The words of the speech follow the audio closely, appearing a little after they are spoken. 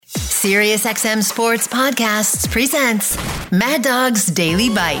SiriusXM Sports Podcasts presents Mad Dog's Daily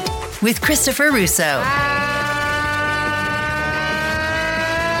Bite with Christopher Russo.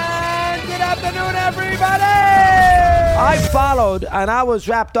 Good afternoon, everybody! I followed, and I was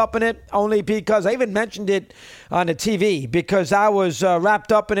wrapped up in it only because I even mentioned it on the TV, because I was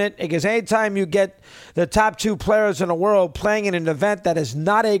wrapped up in it. Because anytime you get the top two players in the world playing in an event that is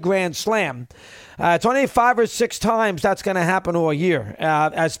not a Grand Slam, it's only 5 or 6 times that's going to happen all year,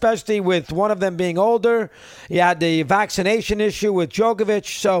 especially with one of them being older. You had the vaccination issue with Djokovic.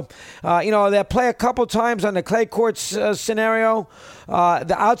 So, they'll play a couple times on the clay courts scenario.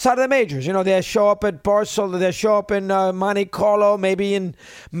 The outside of the majors, they'll show up at Barcelona, they'll show up in Monte Carlo, maybe in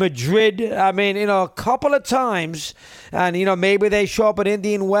Madrid. I mean, a couple of times. And, maybe they show up at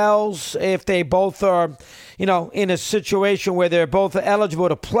Indian Wells if they both are, in a situation where they're both eligible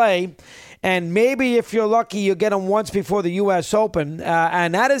to play. And maybe if you're lucky, you'll get them once before the U.S. Open.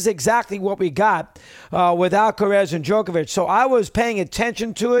 And that is exactly what we got with Alcaraz and Djokovic. So I was paying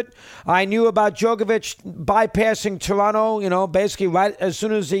attention to it. I knew about Djokovic bypassing Toronto, basically right as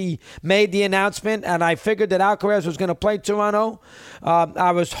soon as he made the announcement. And I figured that Alcaraz was going to play Toronto.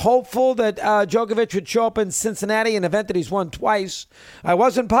 I was hopeful that Djokovic would show up in Cincinnati, an event that he's won twice. I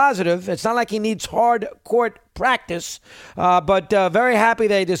wasn't positive. It's not like he needs hard court practice, but very happy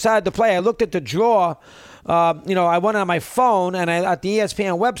they decided to play. I looked at the draw. I went on my phone and at the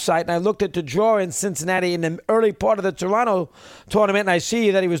ESPN website, and I looked at the draw in Cincinnati in the early part of the Toronto tournament, and I see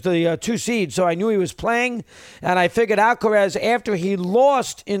that he was the 2 seed, so I knew he was playing, and I figured Alcaraz, after he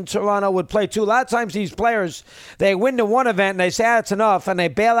lost in Toronto, would play too. A lot of times these players, they win the one event, and they say, that's enough, and they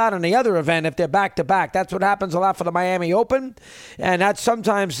bail out on the other event if they're back-to-back. That's what happens a lot for the Miami Open, and that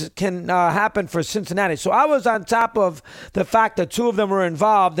sometimes can happen for Cincinnati. So I was on top of the fact that 2 of them were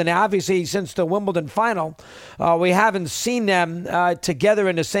involved, and obviously since the Wimbledon final, we haven't seen them together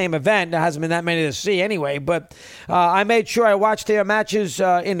in the same event. There hasn't been that many to see anyway, but I made sure I watched their matches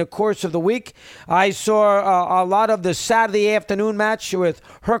in the course of the week. I saw a lot of the Saturday afternoon match with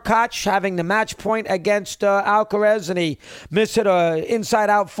Hurkacz having the match point against Alcaraz, and he missed it an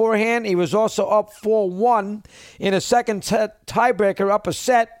inside-out forehand. He was also up 4-1 in a second tiebreaker, up a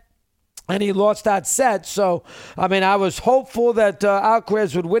set, and he lost that set. So, I was hopeful that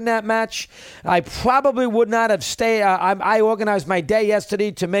Alcaraz would win that match. I probably would not have stayed. I organized my day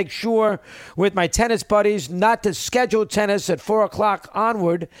yesterday to make sure with my tennis buddies not to schedule tennis at 4 o'clock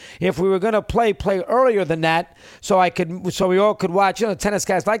onward. If we were going to play earlier than that, so we all could watch. Tennis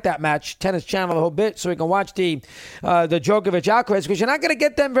guys like that match, Tennis Channel a whole bit, so we can watch the Djokovic Alcaraz, because you're not going to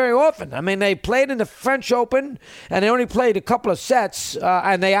get them very often. They played in the French Open, and they only played a couple of sets,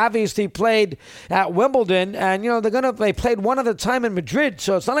 and they obviously played at Wimbledon, and they played one other time in Madrid,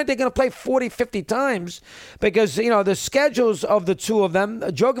 so it's not like they're going to play 40-50 times, because the schedules of the 2 of them,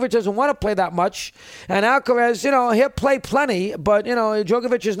 Djokovic doesn't want to play that much, and Alcaraz, he'll play plenty, but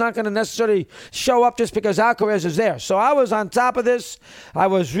Djokovic is not going to necessarily show up just because Alcaraz is there. So I was on top of this. I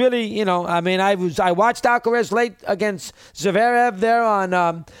was really, I watched Alcaraz late against Zverev there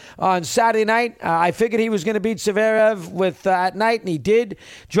on Saturday night. I figured he was going to beat Zverev at night, and he did.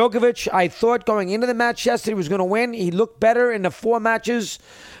 Djokovic, I thought going into the match yesterday, was going to win. He looked better in the 4 matches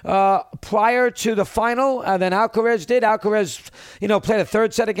prior to the final than Alcaraz did. Alcaraz, played a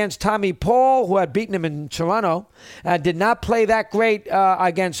third set against Tommy Paul, who had beaten him in Toronto, did not play that great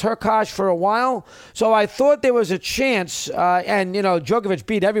against Hurkacz for a while. So I thought there was a chance, and Djokovic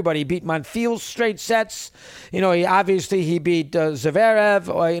beat everybody. He beat Monfils straight sets. He beat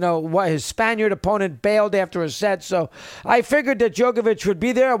Zverev. His Spaniard opponent bailed after a set. So I figured that Djokovic would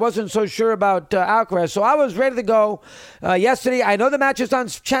be there. I wasn't so sure about Alcaraz. So I was ready to go yesterday. I know the match is on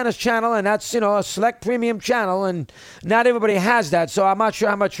Tennis Channel, and that's, a select premium channel, and not everybody has that. So I'm not sure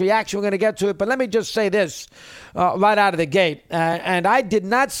how much reaction we're going to get to it. But let me just say this right out of the gate. And I did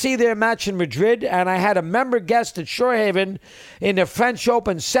not see their match in Madrid, and I had a member guest at Shorehaven in the French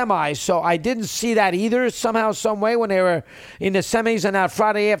Open semis. So I didn't see that either somehow, some way, when they were in the semis on that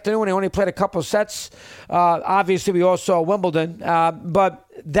Friday afternoon when they only played a couple sets. Obviously, we all saw Wimbledon. But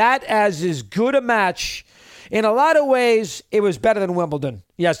that as good a match, in a lot of ways, it was better than Wimbledon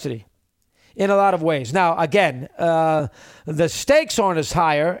yesterday. In a lot of ways. Now, again, the stakes aren't as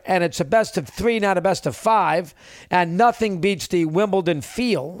higher, and it's a best of 3, not a best of 5, and nothing beats the Wimbledon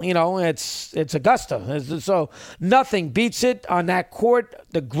feel. It's Augusta, so nothing beats it on that court,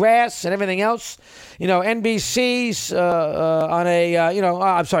 the grass, and everything else. NBC's on a,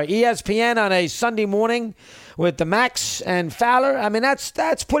 ESPN on a Sunday morning with the Max and Fowler.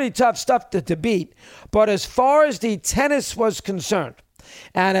 That's pretty tough stuff to beat. But as far as the tennis was concerned,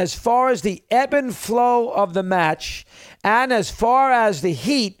 and as far as the ebb and flow of the match And as far as the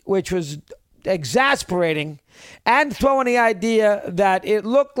heat, which was exasperating, and throwing the idea that it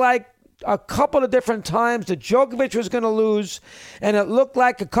looked like a couple of different times that Djokovic was going to lose, and it looked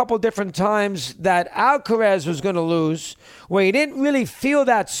like a couple of different times that Alcaraz was going to lose, where he didn't really feel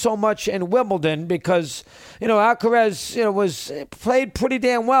that so much in Wimbledon because, Alcaraz, was played pretty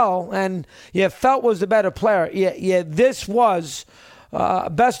damn well, and you felt was the better player. Yeah, this was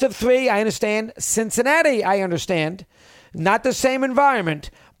best of three. I understand. Cincinnati, I understand. Not the same environment,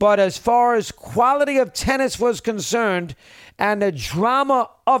 but as far as quality of tennis was concerned and the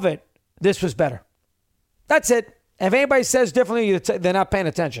drama of it, this was better. That's it. If anybody says differently, they're not paying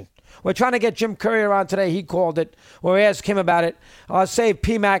attention. We're trying to get Jim Courier on today. He called it, or asked him about it. I'll save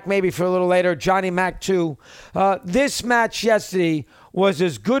P-Mac maybe for a little later. Johnny Mac too. This match yesterday was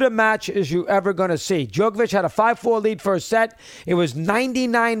as good a match as you're ever going to see. Djokovic had a 5-4 lead first set. It was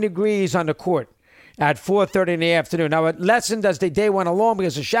 99 degrees on the court at 4:30 in the afternoon. Now, it lessened as the day went along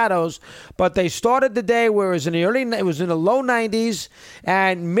because of shadows, but they started the day where it was in the low 90s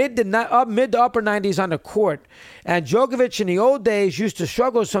and mid to upper 90s on the court. And Djokovic in the old days used to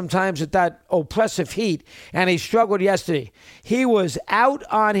struggle sometimes with that oppressive heat, and he struggled yesterday. He was out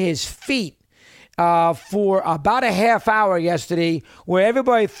on his feet for about a half hour yesterday, where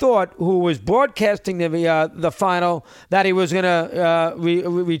everybody thought, who was broadcasting the final, that he was going to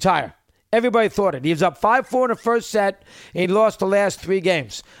retire. Everybody thought it. He was up 5-4 in the first set. He lost the last 3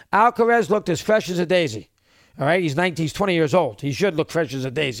 games. Alcaraz looked as fresh as a daisy. All right, he's 20 years old. He should look fresh as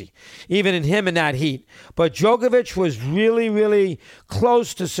a daisy, even in him in that heat. But Djokovic was really, really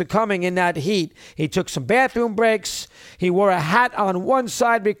close to succumbing in that heat. He took some bathroom breaks. He wore a hat on one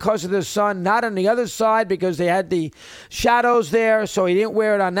side because of the sun, not on the other side because they had the shadows there, so he didn't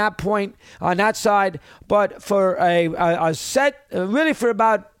wear it on that side. But for a set, really for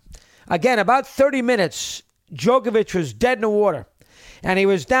about 30 minutes, Djokovic was dead in the water. And he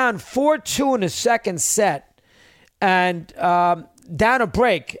was down 4-2 in the second set and down a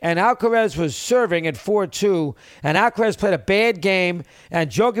break. And Alcaraz was serving at 4-2. And Alcaraz played a bad game. And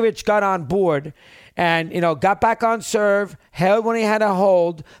Djokovic got on board and, got back on serve, held when he had a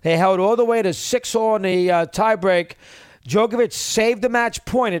hold. They held all the way to 6-all in the tiebreak. Djokovic saved the match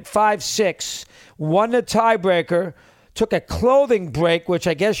point at 5-6, won the tiebreaker, took a clothing break, which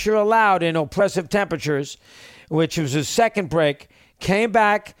I guess you're allowed in oppressive temperatures, which was his second break, came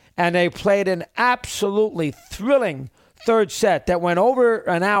back, and they played an absolutely thrilling third set that went over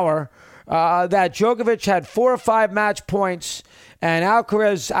an hour, that Djokovic had 4 or 5 match points, and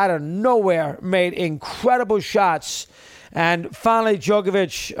Alcaraz, out of nowhere, made incredible shots. And finally,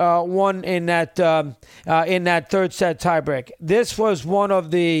 Djokovic won in that third set tiebreak. This was one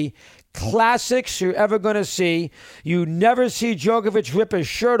of the classics you're ever going to see. You never see Djokovic rip his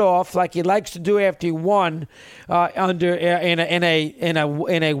shirt off like he likes to do after he won in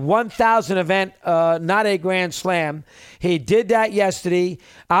a 1,000 event, not a Grand Slam. He did that yesterday.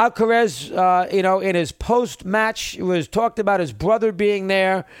 Alcaraz, in his post-match, was talked about his brother being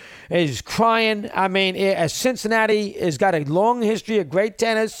there. He's crying. I mean, Cincinnati has got a long history of great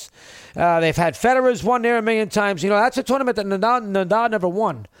tennis. They've had Federer's won there a million times. That's a tournament that Nadal never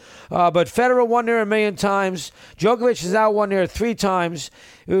won. But Federer won there a million times. Djokovic has now won there 3 times.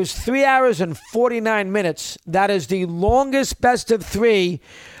 It was 3 hours and 49 minutes. That is the longest best of 3.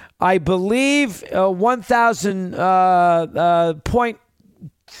 I believe 1,000 point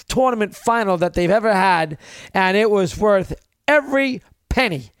tournament final that they've ever had. And it was worth every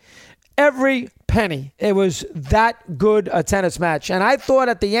penny. Every penny. It was that good a tennis match. And I thought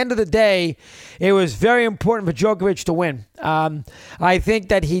at the end of the day, it was very important for Djokovic to win. I think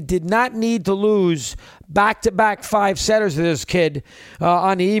that he did not need to lose back-to-back 5-setters to this kid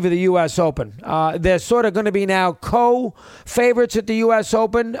on the eve of the U.S. Open. They're sort of going to be now co-favorites at the U.S.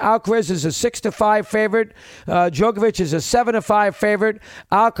 Open. Alcaraz is a 6-5 favorite. Djokovic is a 7-5 favorite.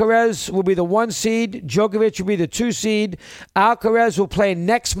 Alcaraz will be the 1 seed. Djokovic will be the 2 seed. Alcaraz will play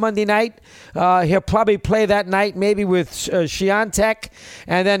next Monday night. He'll probably play that night maybe with Swiatek.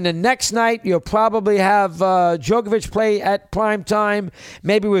 And then the next night, you'll probably have Djokovic play at prime time,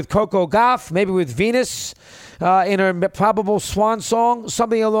 maybe with Coco Gauff, maybe with Venus in her probable swan song,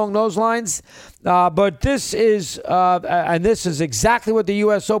 something along those lines. But this is exactly what the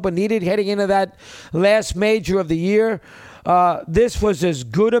U.S. Open needed heading into that last major of the year. This was as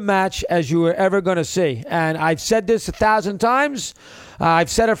good a match as you were ever going to see. And I've said this 1,000 times. I've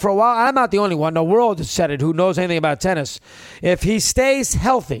said it for a while. I'm not the only one. The world has said it who knows anything about tennis. If he stays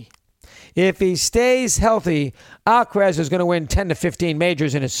healthy, Alcaraz is going to win 10 to 15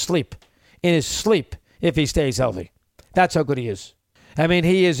 majors in his sleep. If he stays healthy. That's how good he is. I mean,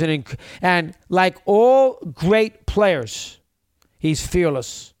 he is and like all great players, he's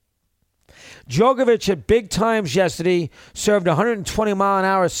fearless. Djokovic at big times yesterday served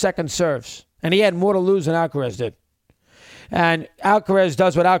 120-mile-an-hour second serves, and he had more to lose than Alcaraz did. And Alcaraz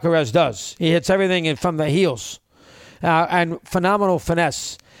does what Alcaraz does. He hits everything from the heels, and phenomenal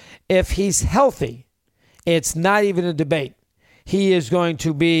finesse. If he's healthy, it's not even a debate. He is going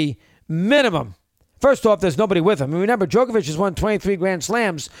to be minimum. First off, there's nobody with him. Remember, Djokovic has won 23 Grand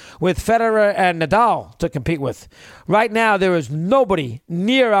Slams with Federer and Nadal to compete with. Right now, there is nobody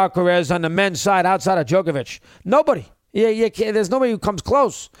near Alcaraz on the men's side outside of Djokovic. Nobody. There's nobody who comes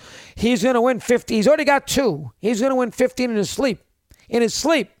close. He's going to win 50. He's already got 2. He's going to win 15 in his sleep.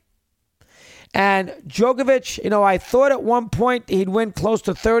 And Djokovic, I thought at one point he'd win close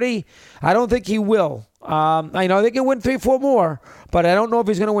to 30. I don't think he will. I know they can win 3-4 more, but I don't know if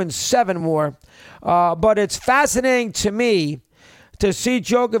he's going to win 7 more. But it's fascinating to me to see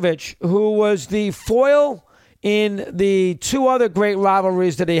Djokovic, who was the foil in the 2 other great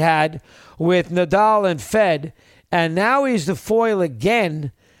rivalries that he had with Nadal and Fed, and now he's the foil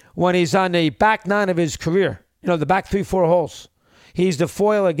again when he's on the back 9 of his career. The back 3-4 holes. He's the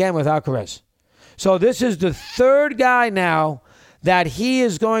foil again with Alcaraz. So this is the 3rd guy now that he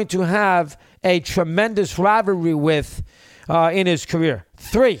is going to have a tremendous rivalry with in his career.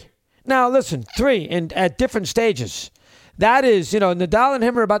 3. Now, listen, 3 at different stages. That is, Nadal and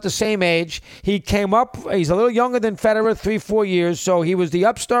him are about the same age. He came up, he's a little younger than Federer, 3-4 years, so he was the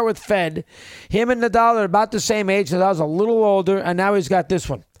upstart with Fed. Him and Nadal are about the same age. Nadal's a little older, and now he's got this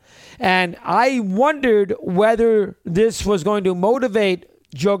one. And I wondered whether this was going to motivate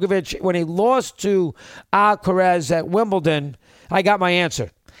Djokovic when he lost to Alcaraz at Wimbledon. I got my answer.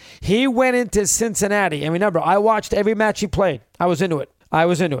 He went into Cincinnati, and remember, I watched every match he played. I was into it.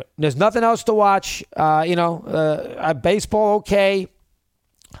 There's nothing else to watch. Baseball, okay.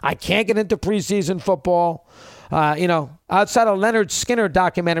 I can't get into preseason football. Outside of Leonard Skinner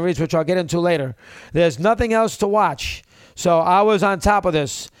documentaries, which I'll get into later, there's nothing else to watch. So I was on top of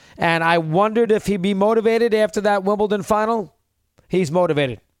this, and I wondered if he'd be motivated after that Wimbledon final. He's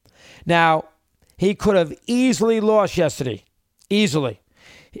motivated. Now, he could have easily lost yesterday. Easily.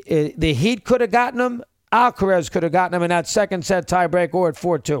 The Heat could have gotten him. Alcaraz could have gotten him in that second set tiebreak or at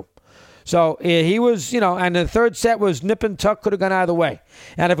 4-2. So he was, and the third set was nip and tuck, could have gone either way.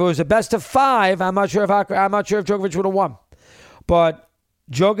 And if it was a best of 5, I'm not sure if Djokovic would have won. But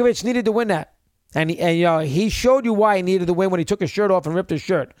Djokovic needed to win that. And he showed you why he needed to win when he took his shirt off and ripped his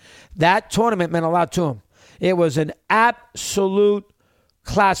shirt. That tournament meant a lot to him. It was an absolute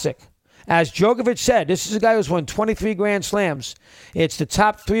classic. As Djokovic said, this is a guy who's won 23 Grand Slams. It's the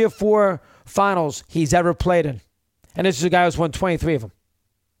top 3 or 4 finals he's ever played in. And this is a guy who's won 23 of them.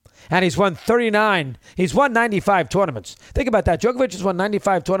 And he's won 39. He's won 95 tournaments. Think about that. Djokovic has won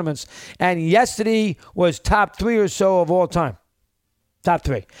 95 tournaments. And yesterday was top 3 or so of all time. Top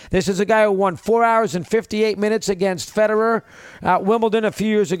 3. This is a guy who won 4 hours and 58 minutes against Federer at Wimbledon a few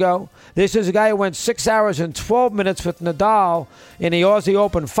years ago. This is a guy who went 6 hours and 12 minutes with Nadal in the Aussie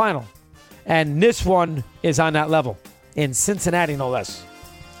Open final. And this one is on that level. In Cincinnati, no less.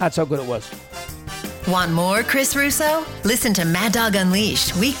 That's how good it was. Want more Chris Russo? Listen to Mad Dog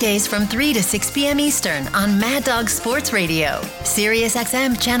Unleashed weekdays from 3 to 6 p.m. Eastern on Mad Dog Sports Radio, Sirius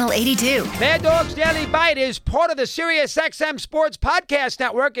XM Channel 82. Mad Dog's Daily Bite is part of the Sirius XM Sports Podcast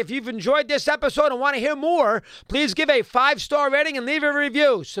Network. If you've enjoyed this episode and want to hear more, please give a 5-star rating and leave a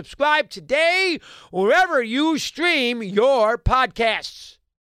review. Subscribe today wherever you stream your podcasts.